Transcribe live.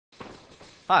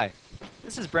Hi,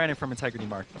 this is Brandon from Integrity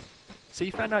Marketing. So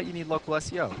you found out you need local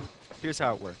SEO. Here's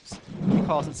how it works. You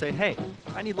call us and say, hey,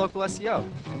 I need local SEO.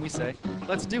 And we say,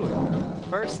 let's do it.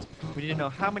 First, we need to know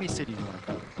how many cities you want to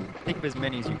cover. Think of as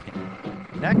many as you can.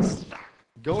 Next,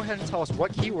 go ahead and tell us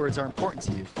what keywords are important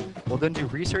to you. We'll then do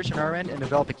research on our end and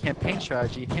develop a campaign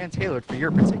strategy hand-tailored for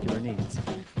your particular needs.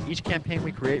 Each campaign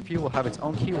we create for you will have its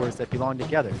own keywords that belong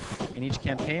together, and each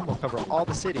campaign will cover all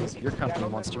the cities your company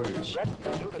wants to reach.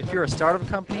 If you're a startup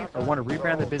company or want to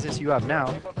rebrand the business you have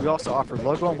now, we also offer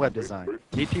logo and web design.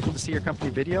 Need people to see your company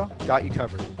video? Got you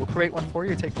covered. We'll create one for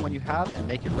you, take the one you have, and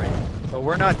make it right. But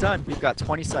we're not done. We've got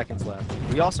 20 seconds left.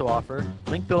 We also offer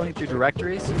link building through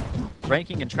directories,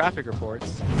 ranking and traffic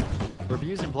reports,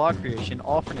 reviews and blog creation,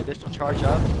 all for an additional charge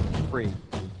of free.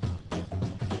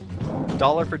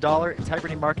 Dollar for dollar,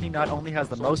 Integrity Marketing not only has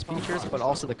the most features, but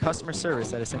also the customer service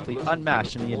that is simply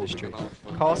unmatched in the industry.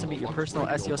 Call us and meet your personal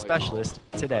SEO specialist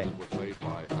today.